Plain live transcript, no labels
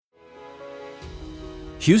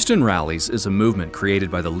Houston Rallies is a movement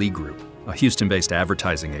created by the Lee Group, a Houston-based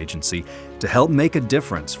advertising agency, to help make a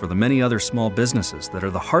difference for the many other small businesses that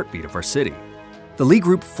are the heartbeat of our city. The Lee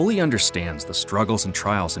Group fully understands the struggles and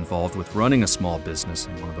trials involved with running a small business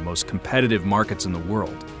in one of the most competitive markets in the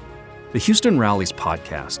world. The Houston Rallies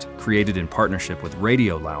podcast, created in partnership with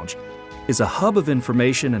Radio Lounge, is a hub of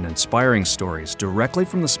information and inspiring stories directly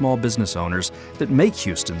from the small business owners that make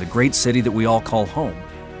Houston the great city that we all call home.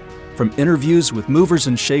 From interviews with movers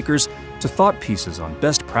and shakers to thought pieces on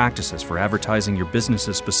best practices for advertising your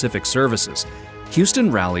business's specific services, Houston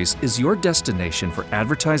Rallies is your destination for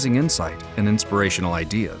advertising insight and inspirational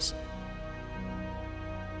ideas.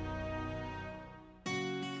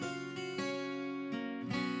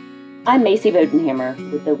 I'm Macy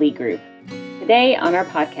Bodenhammer with the Lee Group. Today on our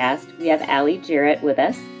podcast, we have Allie Jarrett with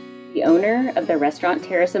us, the owner of the restaurant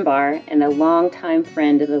Terrace and Bar and a longtime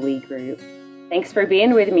friend of the Lee Group. Thanks for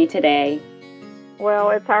being with me today. Well,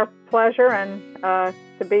 it's our pleasure and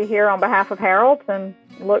to be here on behalf of Harold's, and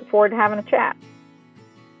look forward to having a chat.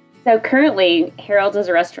 So currently, Harold's is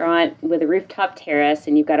a restaurant with a rooftop terrace,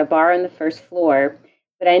 and you've got a bar on the first floor.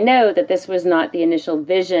 But I know that this was not the initial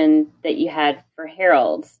vision that you had for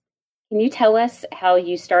Harold's. Can you tell us how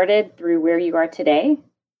you started through where you are today?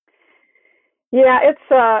 Yeah,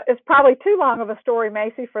 it's probably too long of a story,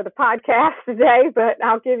 Macy, for the podcast today, but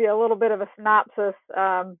I'll give you a little bit of a synopsis.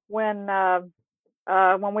 When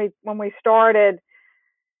we started,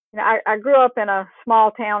 I grew up in a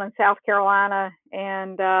small town in South Carolina,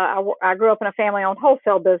 and I grew up in a family-owned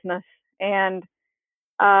wholesale business. And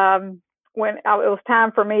when it was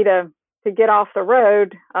time for me to get off the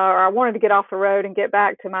road, or I wanted to get off the road and get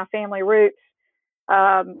back to my family roots,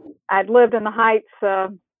 I'd lived in the Heights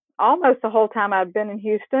almost the whole time I've been in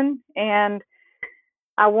Houston, and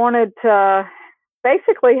I wanted to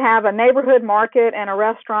basically have a neighborhood market and a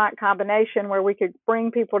restaurant combination where we could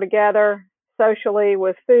bring people together socially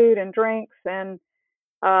with food and drinks and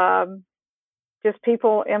just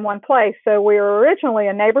people in one place. So we were originally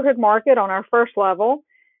a neighborhood market on our first level,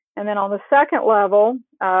 and then on the second level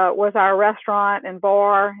was our restaurant and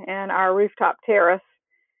bar and our rooftop terrace.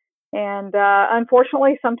 And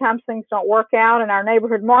unfortunately, sometimes things don't work out, in our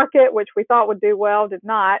neighborhood market, which we thought would do well, did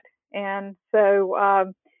not. And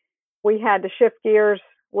so we had to shift gears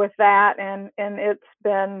with that. And it's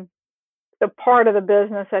been the part of the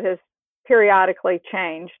business that has periodically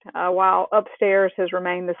changed, while upstairs has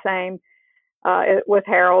remained the same with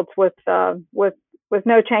Harold's, with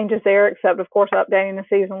no changes there, except, of course, updating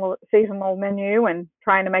the seasonal menu and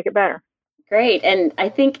trying to make it better. Great. And I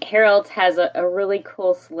think Harold's has a really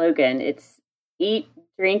cool slogan. It's eat,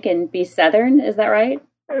 drink, and be Southern. Is that right?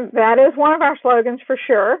 That is one of our slogans for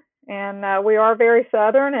sure. And we are very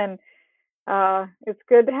Southern, and it's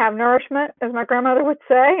good to have nourishment, as my grandmother would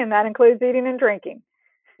say, and that includes eating and drinking.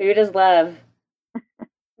 Food is love.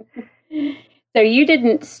 So you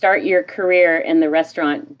didn't start your career in the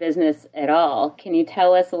restaurant business at all. Can you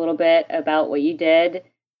tell us a little bit about what you did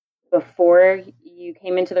before you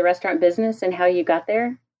came into the restaurant business and how you got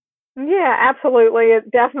there? Yeah, absolutely.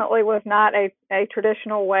 It definitely was not a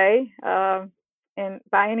traditional way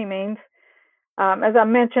by any means. As I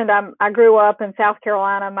mentioned, I grew up in South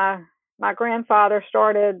Carolina. My grandfather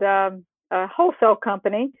started a wholesale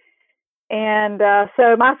company. And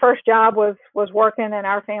so my first job was working in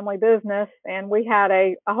our family business, and we had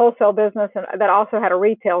a wholesale business that also had a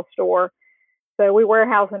retail store. So we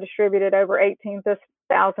warehoused and distributed over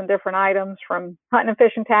 18,000 different items, from hunting and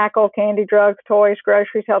fishing tackle, candy, drugs, toys,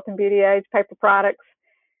 groceries, health and beauty aids, paper products,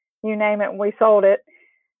 you name it, and we sold it.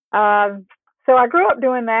 So I grew up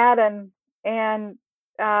doing that, and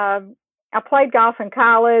I played golf in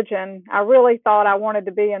college, and I really thought I wanted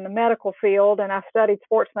to be in the medical field, and I studied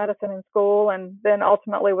sports medicine in school, and then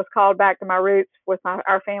ultimately was called back to my roots with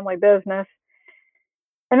our family business.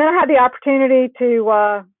 And then I had the opportunity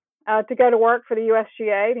to go to work for the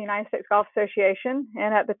USGA, the United States Golf Association.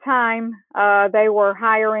 And at the time, they were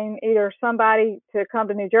hiring either somebody to come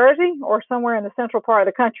to New Jersey or somewhere in the central part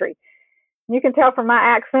of the country. You can tell from my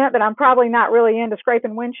accent that I'm probably not really into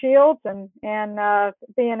scraping windshields and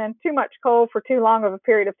being in too much cold for too long of a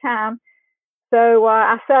period of time. So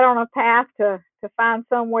I set on a path to find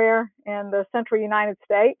somewhere in the central United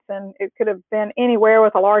States, and it could have been anywhere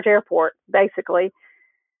with a large airport, basically.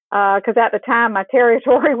 Because at the time, my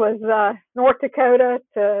territory was North Dakota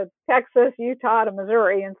to Texas, Utah to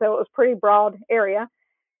Missouri, and so it was a pretty broad area.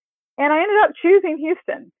 And I ended up choosing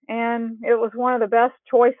Houston, and it was one of the best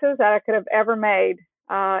choices that I could have ever made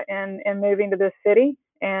in moving to this city.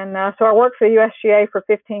 And so I worked for the USGA for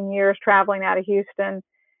 15 years, traveling out of Houston,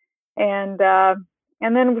 and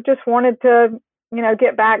then just wanted to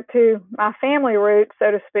get back to my family roots,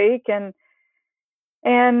 so to speak, and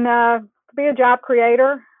be a job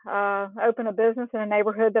creator, open a business in a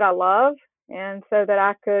neighborhood that I love, and so that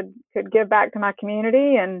I could give back to my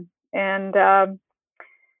community, and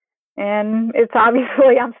it's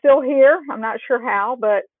obviously I'm still here. I'm not sure how,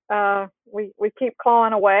 but we keep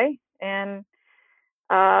clawing away, and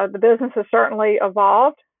the business has certainly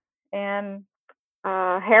evolved, and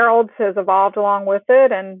Harold's has evolved along with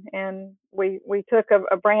it, and we took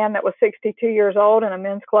a brand that was 62 years old in a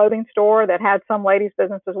men's clothing store that had some ladies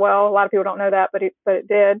business as well. A lot of people don't know that, but it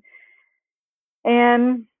did.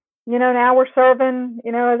 And now we're serving,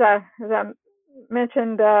 as I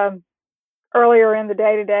mentioned earlier in the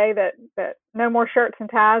day today, that no more shirts and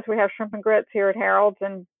ties. We have shrimp and grits here at Harold's,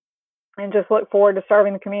 and just look forward to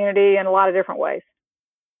serving the community in a lot of different ways.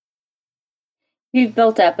 You've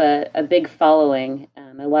built up a big following,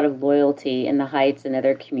 a lot of loyalty in the Heights and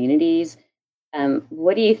other communities.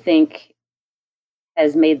 What do you think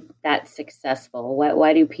has made that successful?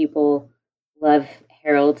 Why do people love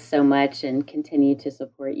Harold so much and continue to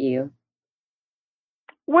support you?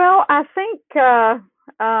 Well, I think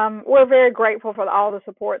we're very grateful for all the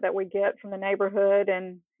support that we get from the neighborhood,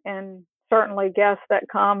 and certainly guests that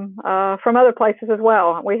come from other places as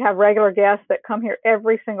well. We have regular guests that come here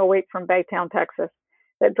every single week from Baytown, Texas,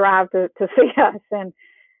 that drive to see us. And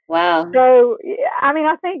wow. So,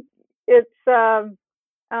 I think it's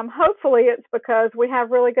hopefully it's because we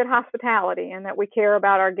have really good hospitality, and that we care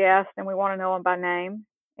about our guests, and we want to know them by name,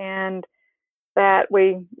 and that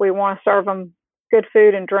we want to serve them good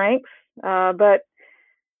food and drinks. But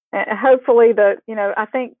hopefully I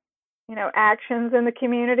think actions in the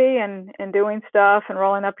community, and doing stuff and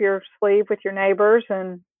rolling up your sleeve with your neighbors,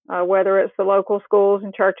 and whether it's the local schools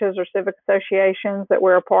and churches or civic associations that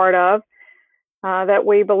we're a part of, that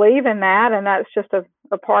we believe in that, and that's just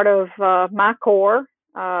a part of my core,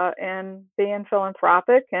 and being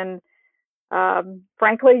philanthropic. And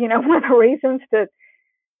frankly, one of the reasons to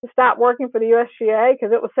stop working for the USGA,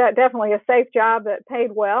 because it was definitely a safe job that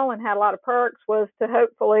paid well and had a lot of perks, was to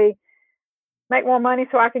hopefully make more money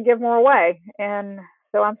so I could give more away. And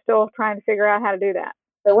so I'm still trying to figure out how to do that.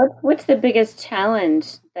 So what's the biggest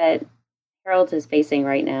challenge that Harold is facing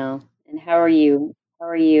right now, and how are you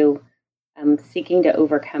seeking to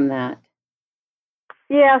overcome that?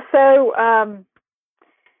 Yeah, so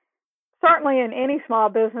certainly in any small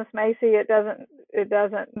business, Macy, it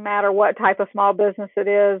doesn't matter what type of small business it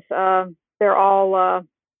is. They're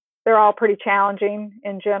all pretty challenging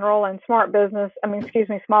in general. And small business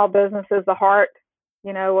is the heart,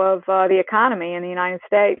 of the economy in the United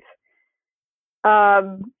States.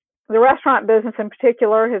 The restaurant business in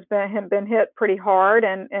particular has been hit pretty hard,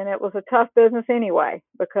 and it was a tough business anyway,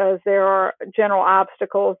 because there are general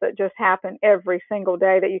obstacles that just happen every single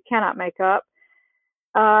day that you cannot make up.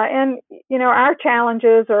 And our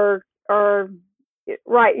challenges are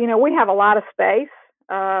right. We have a lot of space,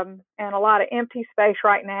 and a lot of empty space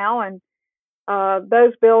right now, and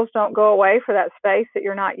those bills don't go away for that space that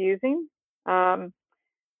you're not using.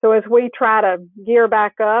 So as we try to gear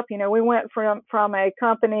back up, we went from a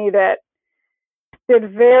company that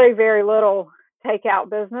did very, very little takeout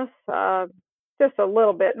business, just a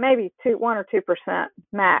little bit, maybe 1 or 2%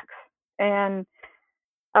 max. And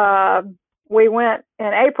we went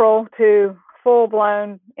in April to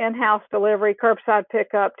full-blown in-house delivery, curbside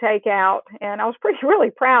pickup, takeout, and I was really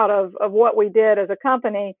proud of what we did as a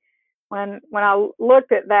company when I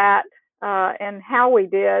looked at that, and how we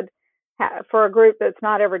did for a group that's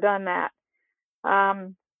not ever done that.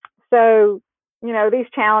 So these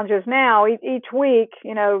challenges now, each week,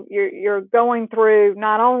 you're going through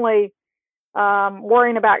not only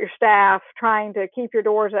worrying about your staff, trying to keep your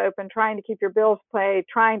doors open, trying to keep your bills paid,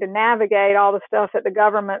 trying to navigate all the stuff that the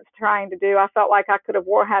government's trying to do. I felt like I could have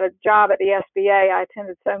had a job at the SBA. I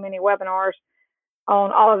attended so many webinars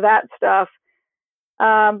on all of that stuff.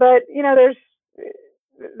 But there's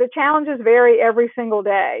the challenges vary every single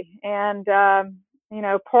day, and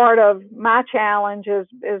part of my challenge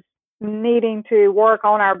is needing to work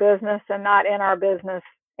on our business and not in our business.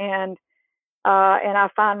 And I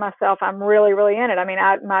find myself, I'm really, really in it. I mean,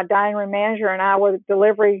 my dining room manager and I were the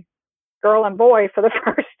delivery girl and boy for the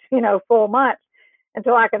first, full month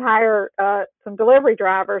until I could hire some delivery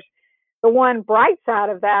drivers. The one bright side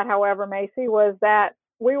of that, however, Macy, was that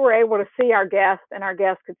we were able to see our guests, and our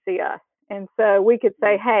guests could see us. And so we could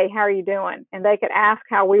say, hey, how are you doing? And they could ask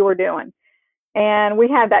how we were doing. And we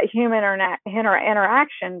had that human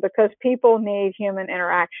interaction, because people need human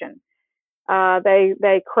interaction.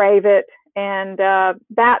 They crave it. And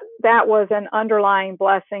that was an underlying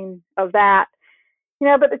blessing of that.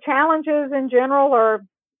 But the challenges in general are,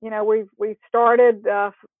 we started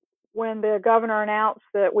when the governor announced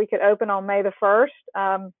that we could open on May the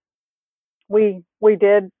 1st. We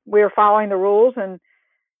were following the rules and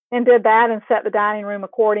did that and set the dining room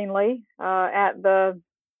accordingly at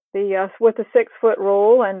with the 6-foot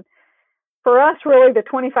rule. And for us, really, the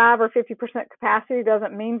 25 or 50% capacity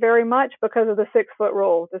doesn't mean very much because of the 6-foot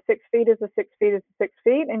rule. The 6 feet is the 6 feet is the 6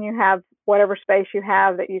 feet, and you have whatever space you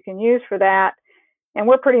have that you can use for that. And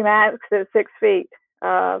we're pretty maxed at 6 feet,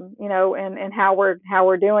 and how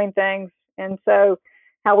we're doing things. And so,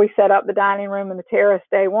 how we set up the dining room and the terrace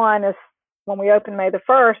day one is when we open May the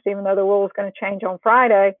 1st, even though the rule is going to change on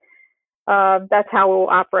Friday. That's how we'll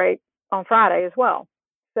operate on Friday as well.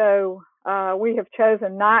 So we have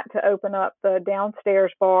chosen not to open up the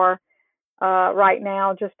downstairs bar right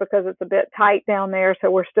now, just because it's a bit tight down there. So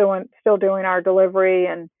we're still doing our delivery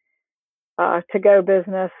and to-go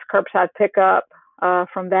business, curbside pickup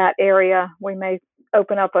from that area. We may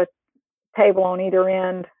open up a table on either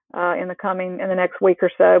end in the next week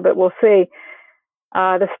or so, but we'll see.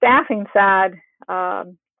 The staffing side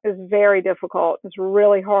is very difficult. It's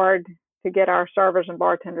really hard to get our servers and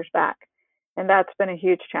bartenders back, and that's been a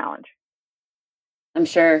huge challenge. I'm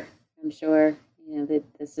sure. That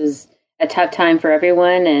this is a tough time for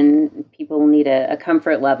everyone, and people need a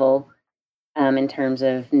comfort level in terms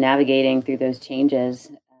of navigating through those changes.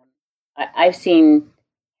 I've seen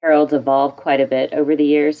Harold's evolve quite a bit over the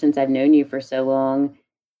years since I've known you for so long,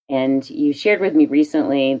 and you shared with me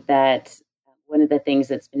recently that one of the things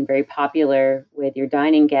that's been very popular with your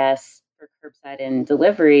dining guests for curbside and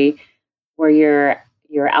delivery were your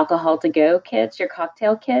alcohol to go kits, your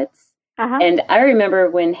cocktail kits. Uh-huh. And I remember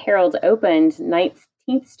when Harold's opened,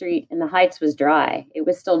 19th Street in the Heights was dry. It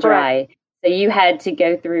was still dry. Right. So you had to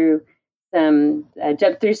go through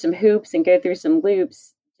jump through some hoops and go through some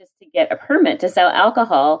loops just to get a permit to sell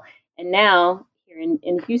alcohol. And now here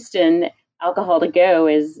in Houston, alcohol to go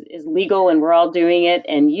is legal, and we're all doing it.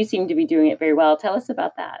 And you seem to be doing it very well. Tell us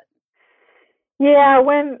about that. Yeah,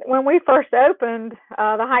 when we first opened,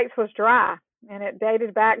 the Heights was dry, and it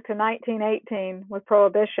dated back to 1918 with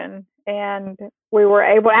Prohibition. And we were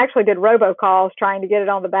actually did robocalls trying to get it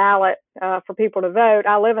on the ballot for people to vote.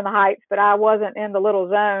 I live in the Heights, but I wasn't in the little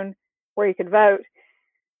zone where you could vote.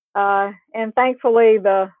 And thankfully,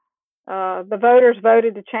 the voters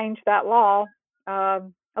voted to change that law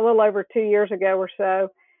a little over 2 years ago or so.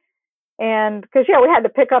 And because, we had to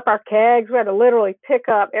pick up our kegs. We had to literally pick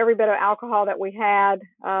up every bit of alcohol that we had.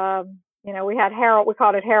 We had Harold, we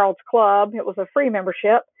called it Harold's Club. It was a free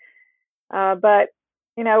membership. But,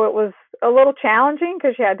 it was a little challenging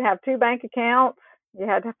because you had to have 2 bank accounts. You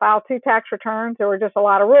had to file 2 tax returns. There were just a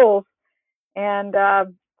lot of rules. And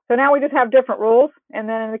so now we just have different rules. And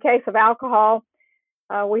then in the case of alcohol,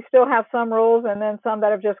 we still have some rules, and then some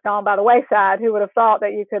that have just gone by the wayside. Who would have thought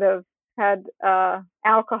that you could have had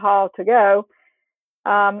alcohol to go?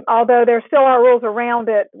 Although there still are rules around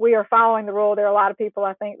it, we are following the rule. There are a lot of people,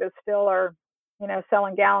 I think, that still are,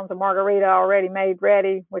 selling gallons of margarita already made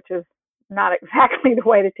ready, which is not exactly the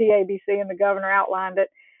way the TABC and the governor outlined it.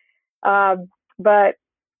 But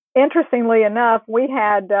interestingly enough, we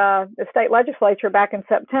had the state legislature back in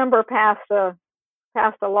September passed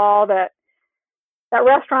a law that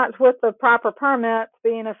restaurants with the proper permits,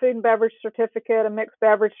 being a food and beverage certificate, a mixed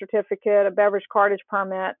beverage certificate, a beverage cartage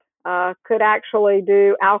permit, could actually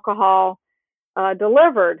do alcohol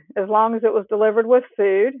delivered, as long as it was delivered with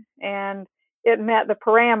food and it met the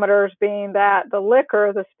parameters, being that the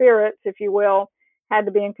liquor, the spirits, if you will, had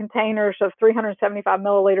to be in containers of 375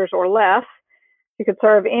 milliliters or less. You could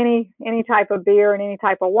serve any type of beer and any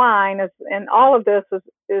type of wine, and all of this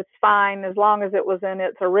is fine as long as it was in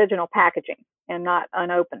its original packaging and not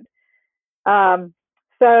unopened.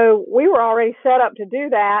 So we were already set up to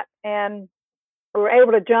do that, and we were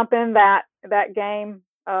able to jump in that game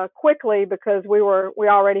quickly because we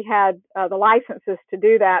already had the licenses to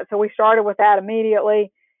do that. So we started with that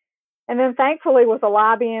immediately, and then thankfully with the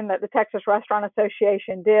lobbying that the Texas Restaurant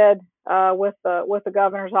Association did with the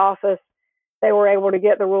governor's office, they were able to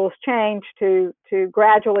get the rules changed to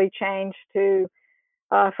gradually change to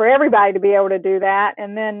for everybody to be able to do that.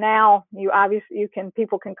 And then now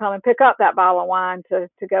people can come and pick up that bottle of wine to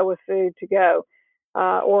go with food to go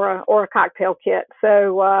or a cocktail kit.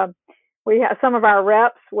 So we have some of our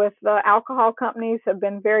reps with the alcohol companies have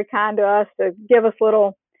been very kind to us to give us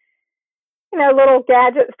little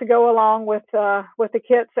gadgets to go along with the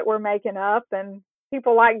kits that we're making up. And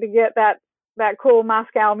people like to get that cool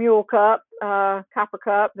Moscow Mule cup, copper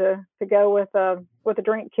cup to go with a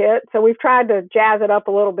drink kit. So we've tried to jazz it up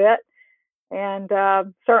a little bit And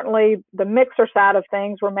certainly the mixer side of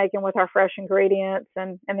things we're making with our fresh ingredients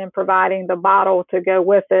and then providing the bottle to go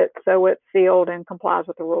with it so it's sealed and complies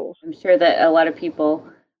with the rules. I'm sure that a lot of people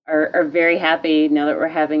are very happy now that we're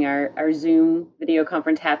having our Zoom video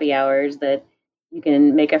conference happy hours that you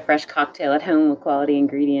can make a fresh cocktail at home with quality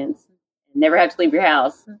ingredients and never have to leave your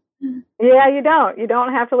house. Yeah, you don't. You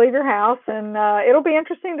don't have to leave your house. And it'll be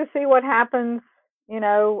interesting to see what happens,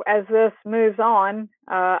 as this moves on.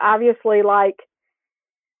 Obviously, like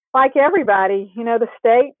everybody, the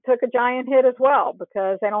state took a giant hit as well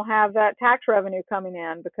because they don't have that tax revenue coming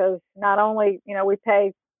in because not only, we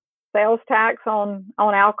pay sales tax on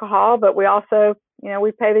alcohol, but we also,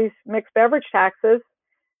 we pay these mixed beverage taxes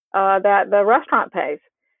that the restaurant pays.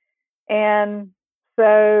 And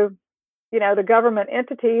so, the government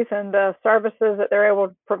entities and the services that they're able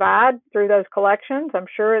to provide through those collections, I'm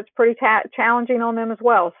sure it's pretty challenging on them as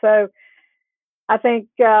well. So I think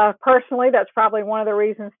personally, that's probably one of the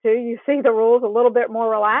reasons too. You see the rules a little bit more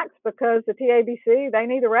relaxed because the TABC, they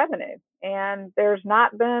need the revenue, and there's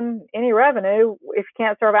not been any revenue if you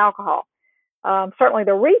can't serve alcohol. Certainly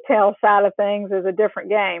the retail side of things is a different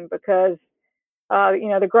game because,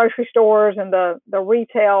 the grocery stores and the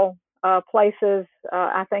retail places,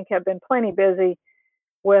 I think have been plenty busy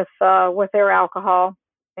with their alcohol.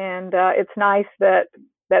 And it's nice that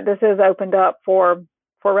this is opened up for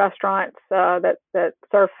restaurants that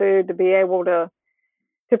serve food to be able to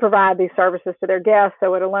provide these services to their guests.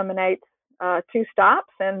 So it eliminates two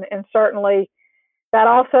stops, and certainly that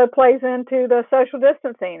also plays into the social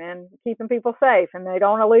distancing and keeping people safe, and they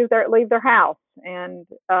don't want to leave their house, and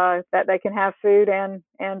that they can have food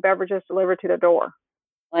and beverages delivered to their door.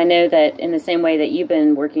 Well, I know that in the same way that you've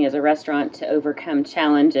been working as a restaurant to overcome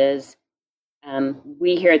challenges,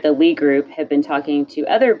 we here at the Lee Group have been talking to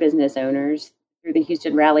other business owners through the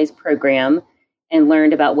Houston Rallies program and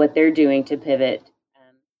learned about what they're doing to pivot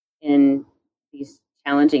in these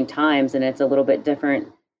challenging times. And it's a little bit different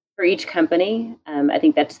for each company. I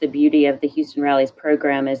think that's the beauty of the Houston Rallies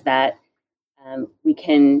program is that we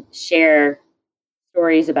can share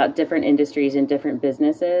stories about different industries and different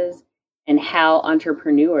businesses and how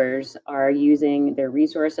entrepreneurs are using their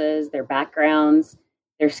resources, their backgrounds,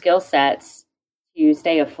 their skill sets to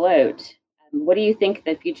stay afloat. What do you think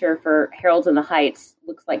the future for Harold's in the Heights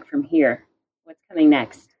looks like from here? What's coming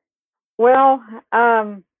next? Well,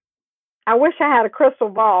 I wish I had a crystal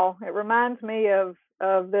ball. It reminds me of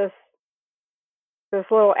this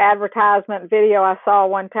little advertisement video I saw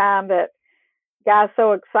one time that guy's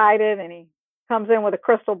so excited and he comes in with a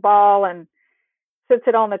crystal ball and sits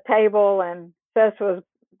it on the table and says to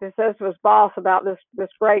his boss about this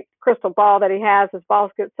great crystal ball that he has. His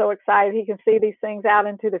boss gets so excited he can see these things out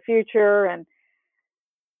into the future, and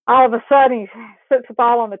all of a sudden he sits the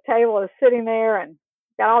ball on the table, is sitting there and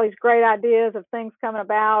got all these great ideas of things coming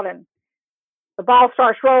about, and the ball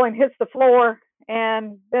starts rolling, hits the floor,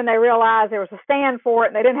 and then they realize there was a stand for it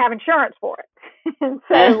and they didn't have insurance for it. And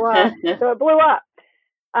so it blew up.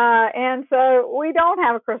 And so we don't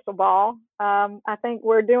have a crystal ball. I think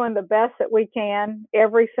we're doing the best that we can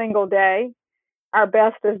every single day. Our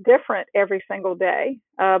best is different every single day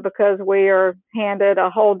because we are handed a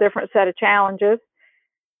whole different set of challenges.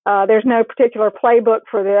 There's no particular playbook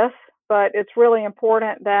for this, but it's really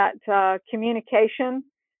important that communication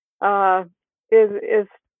is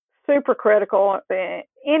super critical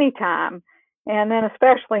anytime, and then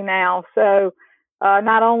especially now. So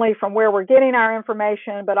not only from where we're getting our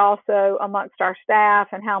information, but also amongst our staff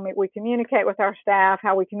and how we communicate with our staff,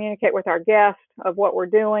 how we communicate with our guests of what we're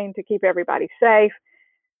doing to keep everybody safe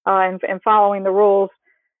and following the rules.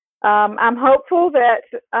 I'm hopeful that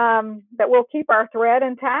we'll keep our thread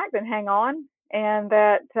intact and hang on, and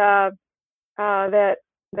that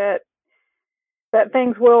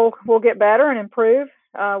things will get better and improve.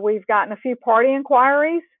 We've gotten a few party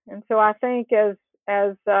inquiries, and so I think as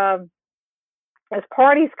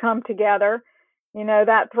parties come together,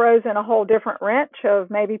 that throws in a whole different wrench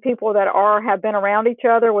of maybe people that have been around each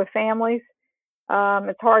other with families.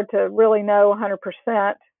 It's hard to really know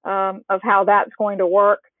 100% of how that's going to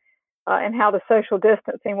work and how the social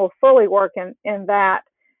distancing will fully work in that.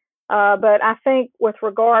 But I think with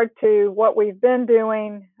regard to what we've been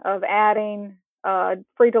doing of adding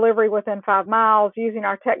free delivery within 5 miles, using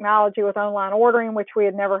our technology with online ordering, which we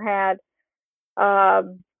had never had,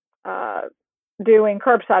 doing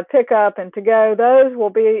curbside pickup and to go, those will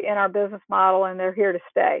be in our business model and they're here to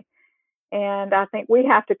stay. And I think we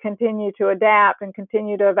have to continue to adapt and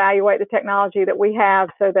continue to evaluate the technology that we have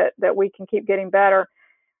so that we can keep getting better.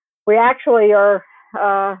 We actually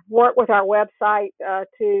work with our website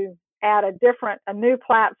to add a new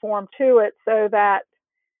platform to it so that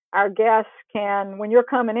our guests can, when you're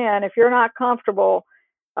coming in, if you're not comfortable,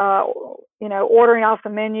 ordering off the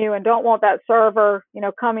menu and don't want that server,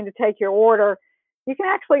 coming to take your order, you can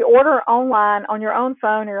actually order online on your own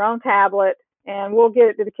phone or your own tablet, and we'll get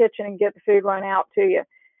it to the kitchen and get the food run out to you.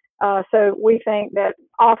 So we think that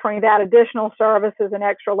offering that additional service is an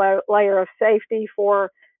extra layer of safety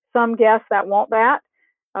for some guests that want that.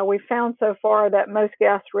 We've found so far that most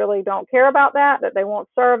guests really don't care about that they want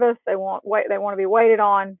service, they want to be waited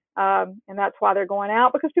on, and that's why they're going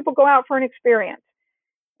out, because people go out for an experience.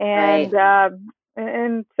 And right.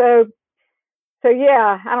 And so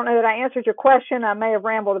yeah, I don't know that I answered your question. I may have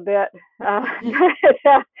rambled a bit,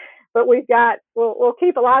 but we'll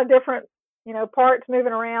keep a lot of different parts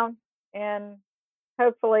moving around, and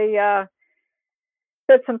hopefully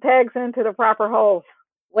fit some pegs into the proper holes.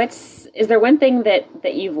 Is there one thing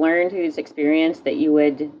that you've learned through this experience that you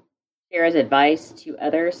would share as advice to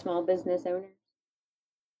other small business owners?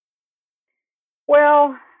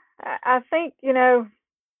 Well, I think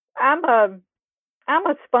I'm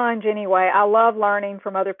a sponge anyway. I love learning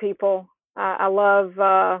from other people. I love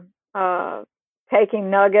taking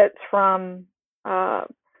nuggets from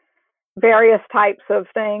various types of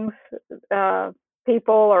things,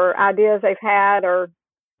 people or ideas they've had, or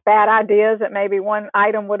bad ideas that maybe one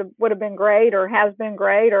item would have been great or has been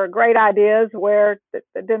great, or great ideas where it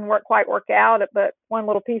didn't quite work out, but one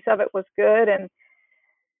little piece of it was good. And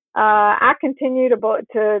I continue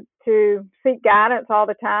to seek guidance all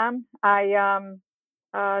the time. I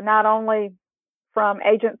not only from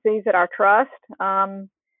agencies that I trust,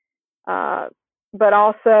 but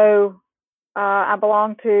also I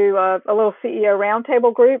belong to a little CEO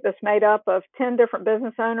roundtable group that's made up of 10 different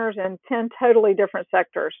business owners in 10 totally different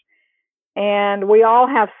sectors. And we all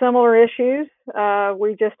have similar issues.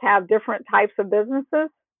 We just have different types of businesses,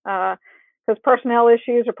 because personnel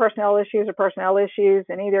issues are personnel issues are personnel issues.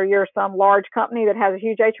 And either you're some large company that has a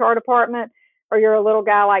huge HR department, or you're a little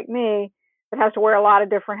guy like me that has to wear a lot of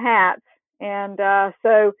different hats. And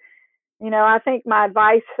so, I think my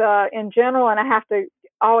advice in general, and I have to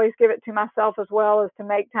always give it to myself as well, is to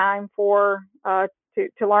make time for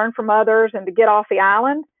to learn from others and to get off the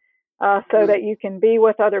island, so that you can be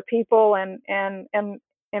with other people and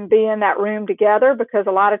be in that room together. Because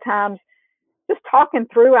a lot of times, just talking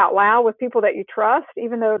through out loud with people that you trust,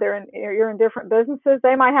 even though you're in different businesses,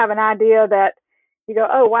 they might have an idea that you go,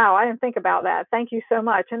 oh wow, I didn't think about that. Thank you so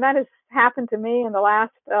much. And that has happened to me in the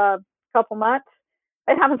last couple months.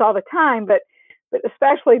 It happens all the time, but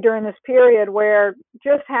especially during this period, where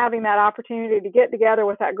just having that opportunity to get together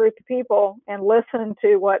with that group of people and listen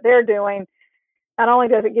to what they're doing, not only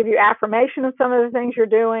does it give you affirmation of some of the things you're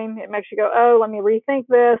doing, it makes you go, oh, let me rethink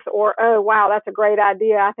this, or, oh, wow, that's a great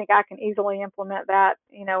idea. I think I can easily implement that,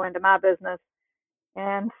 into my business.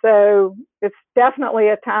 And so it's definitely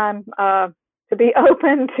a time to be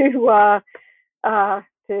open to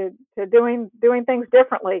doing things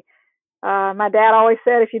differently. My dad always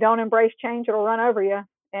said, if you don't embrace change, it'll run over you.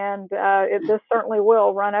 And this certainly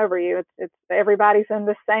will run over you. It's everybody's in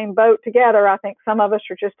the same boat together. I think some of us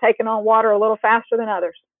are just taking on water a little faster than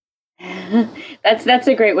others. That's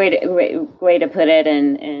a great way to put it.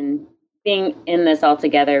 And being in this all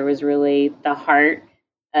together was really the heart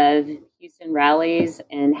of Houston Rallies,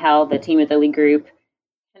 and how the team at the League Group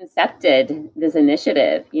concepted this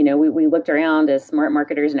initiative. We looked around as smart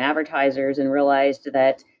marketers and advertisers and realized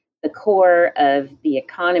that the core of the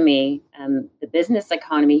economy, the business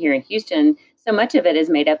economy here in Houston, so much of it is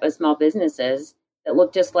made up of small businesses that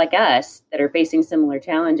look just like us, that are facing similar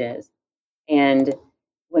challenges. And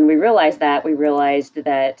when we realized that we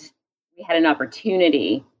had an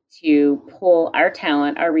opportunity to pull our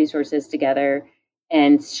talent, our resources together,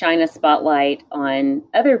 and shine a spotlight on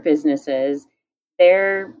other businesses,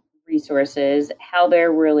 their resources, how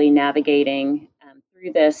they're really navigating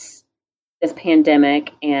through this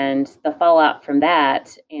pandemic and the fallout from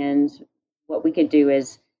that, and what we could do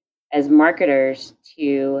as marketers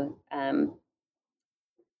to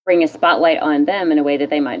bring a spotlight on them in a way that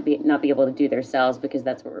they might not be able to do themselves, because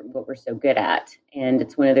that's what we're so good at. And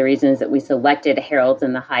it's one of the reasons that we selected Herald's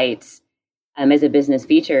in the Heights as a business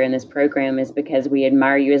feature in this program, is because we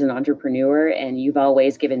admire you as an entrepreneur, and you've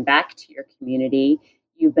always given back to your community.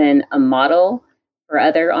 You've been a model for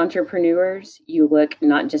other entrepreneurs. You look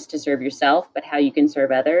not just to serve yourself, but how you can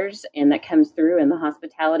serve others. And that comes through in the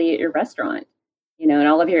hospitality at your restaurant, in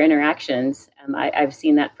all of your interactions. I've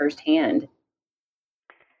seen that firsthand.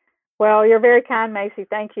 Well, you're very kind, Macy.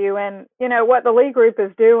 Thank you. And, what the League Group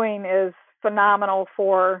is doing is phenomenal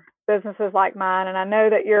for businesses like mine. And I know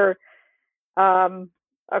that you're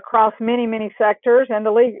across many, many sectors, and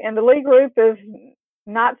the League Group is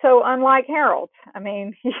not so unlike Harold's. I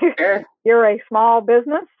mean, Sure. you're a small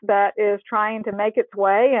business that is trying to make its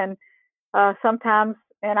way, and sometimes,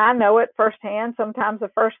 and I know it firsthand, sometimes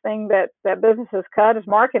the first thing that businesses cut is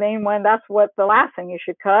marketing, when that's what the last thing you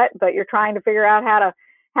should cut. But you're trying to figure out how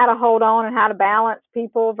to hold on and how to balance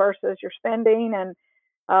people versus your spending. And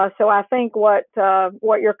so I think what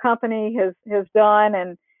your company has done,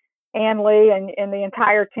 and Ann Lee and the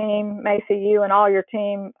entire team, Macy, you and all your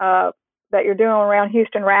team that you're doing around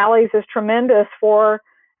Houston rallies, is tremendous for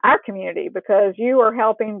our community, because you are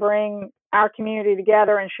helping bring our community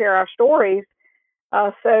together and share our stories,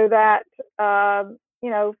 so that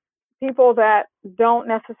people that don't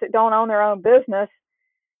own their own business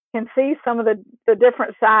can see some of the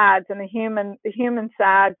different sides, and the human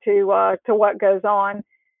side to what goes on,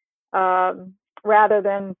 rather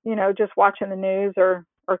than just watching the news or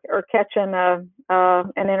catching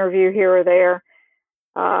an interview here or there.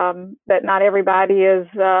 That not everybody is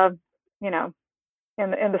in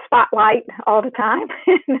the spotlight all the time.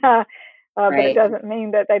 Right. But it doesn't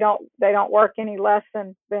mean that they don't work any less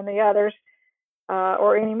than the others,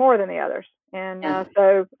 or any more than the others. And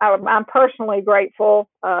so I'm personally grateful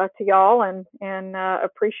to y'all, and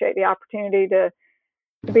appreciate the opportunity to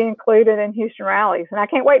be included in Houston rallies. And I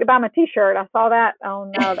can't wait to buy my T-shirt. I saw that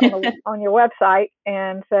on your website,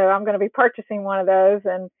 and so I'm going to be purchasing one of those.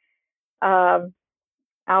 And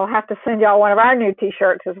I'll have to send y'all one of our new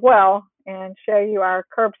T-shirts as well, and show you our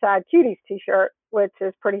Curbside Cuties T-shirt, which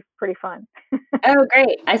is pretty fun. Oh,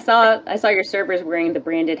 great! I saw your servers wearing the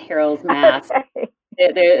branded Harold's mask. Okay.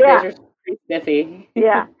 Those are pretty spiffy.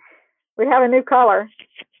 Yeah, we have a new color.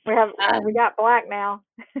 We got black now.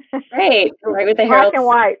 Great, right with the black and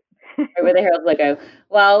white. Right with the Harold's logo.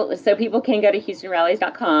 Well, so people can go to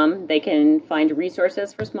HoustonRallies.com. They can find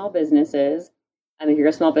resources for small businesses. If you're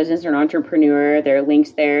a small business or an entrepreneur, there are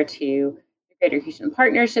links there to Greater Houston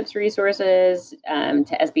Partnerships resources,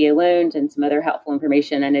 to SBA loans, and some other helpful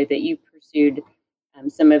information. I know that you pursued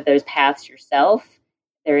some of those paths yourself.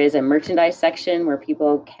 There is a merchandise section where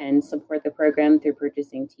people can support the program through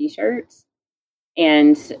purchasing T-shirts.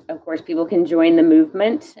 And of course, people can join the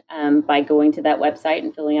movement by going to that website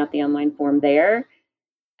and filling out the online form there.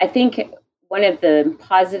 I think one of the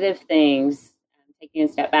positive things, taking a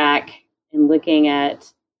step back and looking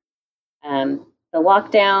at the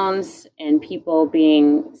lockdowns and people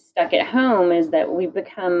being stuck at home, is that we've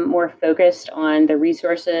become more focused on the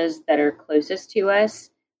resources that are closest to us,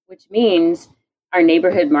 which means our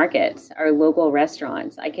neighborhood markets, our local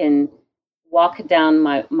restaurants. I can walk down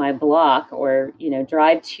my block, or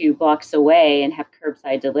drive 2 blocks away and have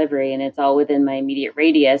curbside delivery, and it's all within my immediate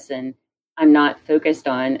radius, and I'm not focused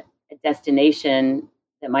on a destination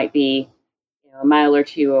that might be a mile or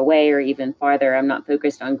 2 away, or even farther. I'm not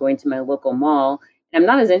focused on going to my local mall, and I'm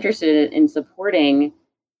not as interested in supporting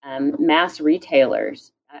mass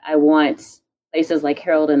retailers. I want places like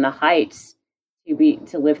Harold and the Heights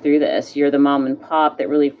to live through this. You're the mom and pop that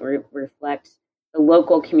really reflects the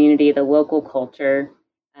local community, the local culture,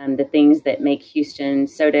 the things that make Houston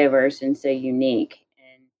so diverse and so unique.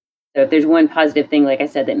 And so if there's one positive thing, like I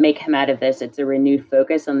said, that may come out of this, it's a renewed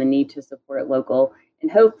focus on the need to support local.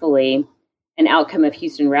 And hopefully an outcome of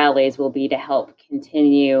Houston rallies will be to help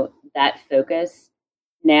continue that focus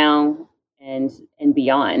now and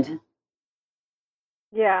beyond.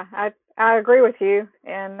 Yeah, I agree with you.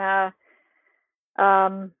 And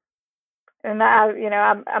I'm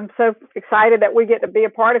so excited that we get to be a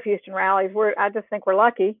part of Houston rallies. I just think we're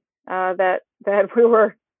lucky that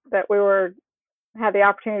we had the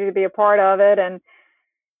opportunity to be a part of it. And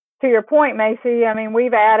to your point, Macy, I mean,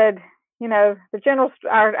 we've added,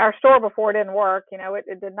 our store before didn't work.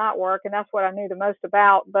 It did not work, and that's what I knew the most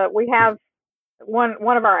about. But we have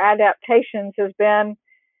one of our adaptations has been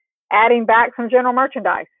adding back some general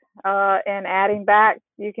merchandise, and adding back,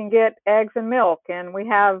 you can get eggs and milk, and we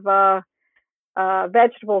have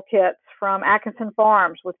vegetable kits from Atkinson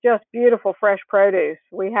Farms with just beautiful fresh produce.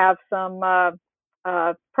 We have some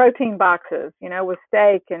protein boxes, with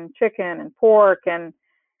steak and chicken and pork and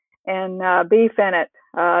beef in it,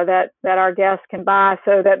 that our guests can buy,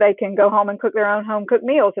 so that they can go home and cook their own home cooked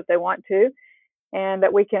meals if they want to, and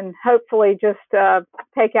that we can hopefully just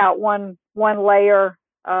take out one layer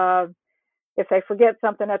if they forget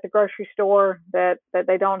something at the grocery store, that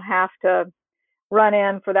they don't have to run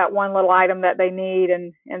in for that one little item that they need,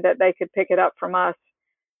 and that they could pick it up from us.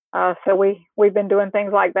 So we've been doing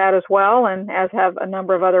things like that as well, and as have a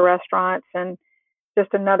number of other restaurants, and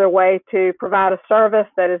just another way to provide a service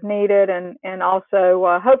that is needed, and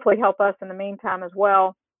also hopefully help us in the meantime as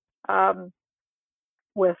well,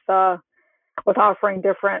 with offering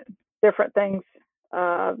different things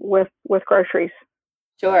with groceries.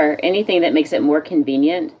 Sure. Anything that makes it more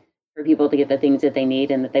convenient for people to get the things that they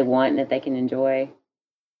need and that they want and that they can enjoy.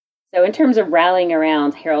 So, in terms of rallying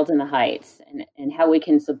around Harold in the Heights and how we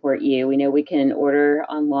can support you, we know we can order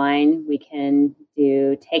online, we can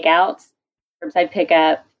do takeouts, curbside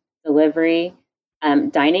pickup, delivery,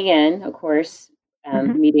 dining in, of course,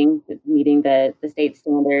 meeting the state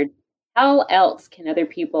standard. How else can other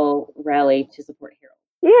people rally to support Harold?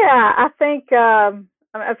 Yeah, I think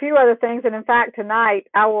a few other things. And in fact, tonight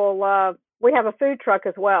I will. We have a food truck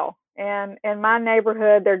as well, and in my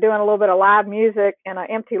neighborhood, they're doing a little bit of live music in an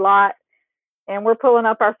empty lot, and we're pulling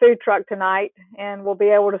up our food truck tonight, and we'll be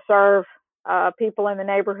able to serve people in the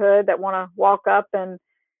neighborhood that want to walk up and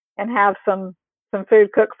have some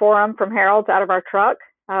food cooked for them from Harold's out of our truck.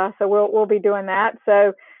 So we'll be doing that.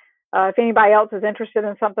 So if anybody else is interested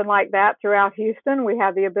in something like that throughout Houston, we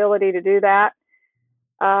have the ability to do that.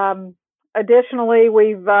 Additionally,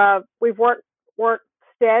 we've worked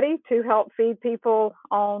steady to help feed people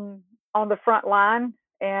on the front line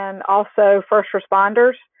and also first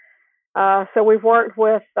responders. So we've worked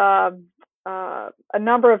with a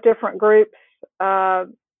number of different groups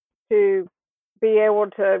to be able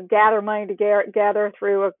to gather money together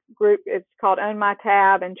through a group. It's called Own My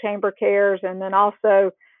Tab and Chamber Cares, and then also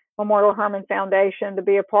Memorial Hermann Foundation to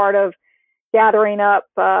be a part of gathering up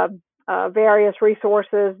various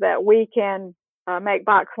resources that we can make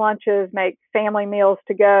box lunches, make family meals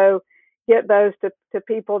to go, get those to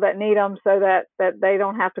people that need them so that they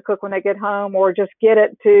don't have to cook when they get home, or just get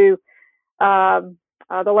it to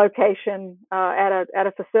the location at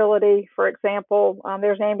a facility. For example,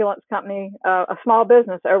 there's an ambulance company, a small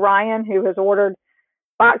business, Orion, who has ordered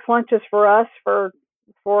box lunches for us for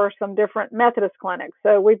some different Methodist clinics.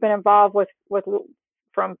 So we've been involved with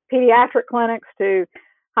from pediatric clinics to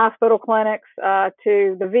hospital clinics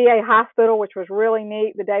to the VA hospital, which was really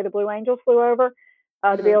neat the day the Blue Angels flew over,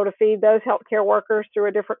 to be able to feed those healthcare workers through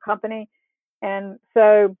a different company. And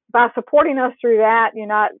so by supporting us through that, you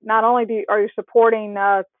not only are you supporting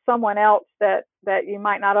someone else that you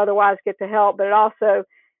might not otherwise get to help, but it also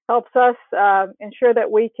helps us ensure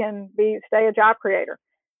that we can stay a job creator,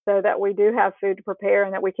 so that we do have food to prepare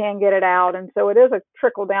and that we can get it out. And so it is a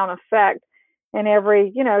trickle down effect, and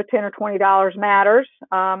every $10 or $20 matters.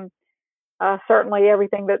 Certainly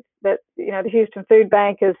everything that the Houston Food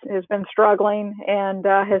Bank has been struggling and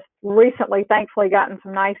has recently thankfully gotten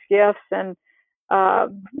some nice gifts, and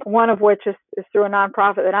one of which is through a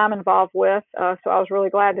nonprofit that I'm involved with. So I was really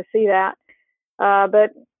glad to see that.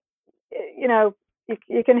 But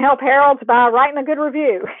you can help Harold's by writing a good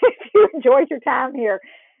review if you enjoyed your time here.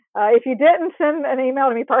 If you didn't, send an email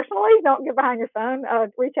to me personally. Don't get behind your phone.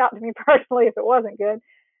 Reach out to me personally if it wasn't good.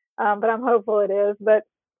 But I'm hopeful it is. But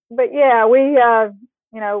yeah, we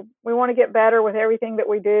want to get better with everything that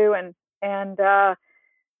we do, and our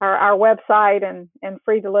website and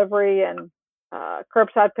free delivery and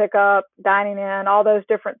curbside pickup, dining in, all those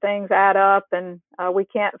different things add up, and we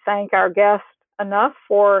can't thank our guests enough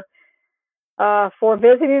for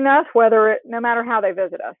visiting us, no matter how they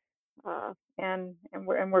visit us. And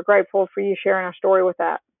we're grateful for you sharing our story with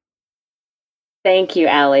that. Thank you,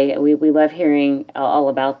 Allie. We love hearing all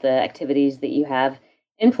about the activities that you have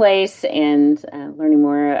in place and learning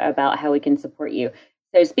more about how we can support you.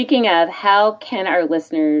 So speaking of, how can our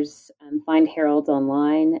listeners find Harold's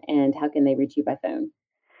online, and how can they reach you by phone?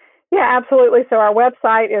 Yeah, absolutely. So our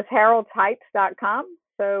website is haroldsheights.com.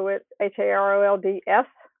 So it's HAROLDS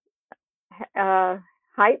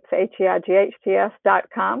Heights,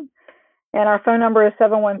 HEIGHTS.com. And our phone number is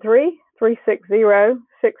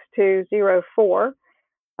 713-360-6204.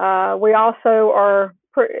 We also are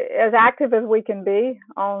as active as we can be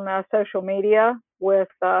on social media with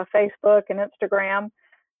Facebook and Instagram,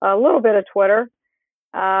 a little bit of Twitter.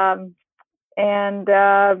 So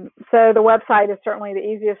the website is certainly the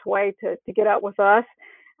easiest way to get up with us.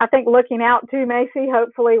 I think looking out too, Macy,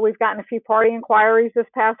 hopefully we've gotten a few party inquiries this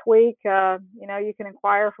past week. You can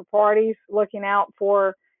inquire for parties, looking out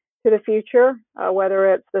to the future,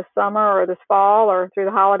 whether it's this summer or this fall or through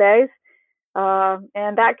the holidays.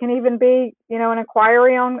 And that can even be, an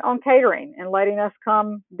inquiry on catering and letting us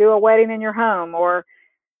come do a wedding in your home or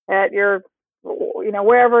at your,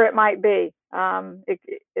 wherever it might be.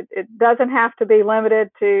 It doesn't have to be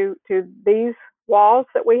limited to these walls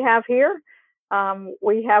that we have here.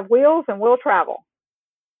 We have wheels and we'll travel.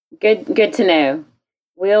 Good to know.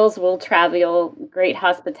 Wheels will travel, great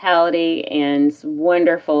hospitality, and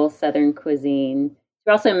wonderful Southern cuisine.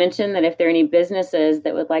 You also mentioned that if there are any businesses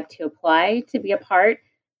that would like to apply to be a part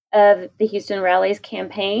of the Houston Rallies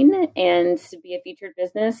campaign and to be a featured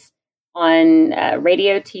business on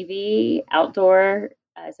radio, TV, outdoor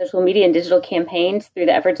social media and digital campaigns through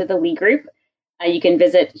the efforts of the Lee Group. You can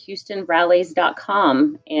visit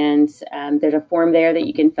HoustonRallies.com, and there's a form there that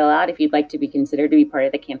you can fill out if you'd like to be considered to be part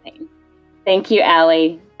of the campaign. Thank you,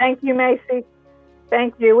 Allie. Thank you, Macy.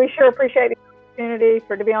 Thank you. We sure appreciate the opportunity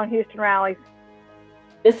to be on Houston Rallies.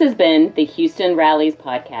 This has been the Houston Rallies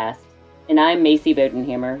podcast, and I'm Macy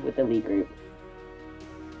Bodenhammer with the Lee Group.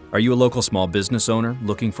 Are you a local small business owner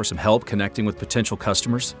looking for some help connecting with potential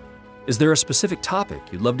customers? Is there a specific topic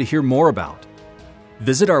you'd love to hear more about?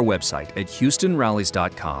 Visit our website at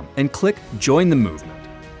HoustonRallies.com and click Join the Movement.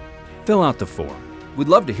 Fill out the form. We'd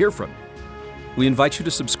love to hear from you. We invite you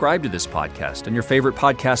to subscribe to this podcast on your favorite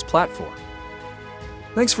podcast platform.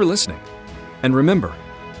 Thanks for listening. And remember,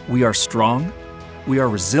 we are strong, we are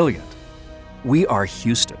resilient, we are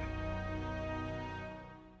Houston.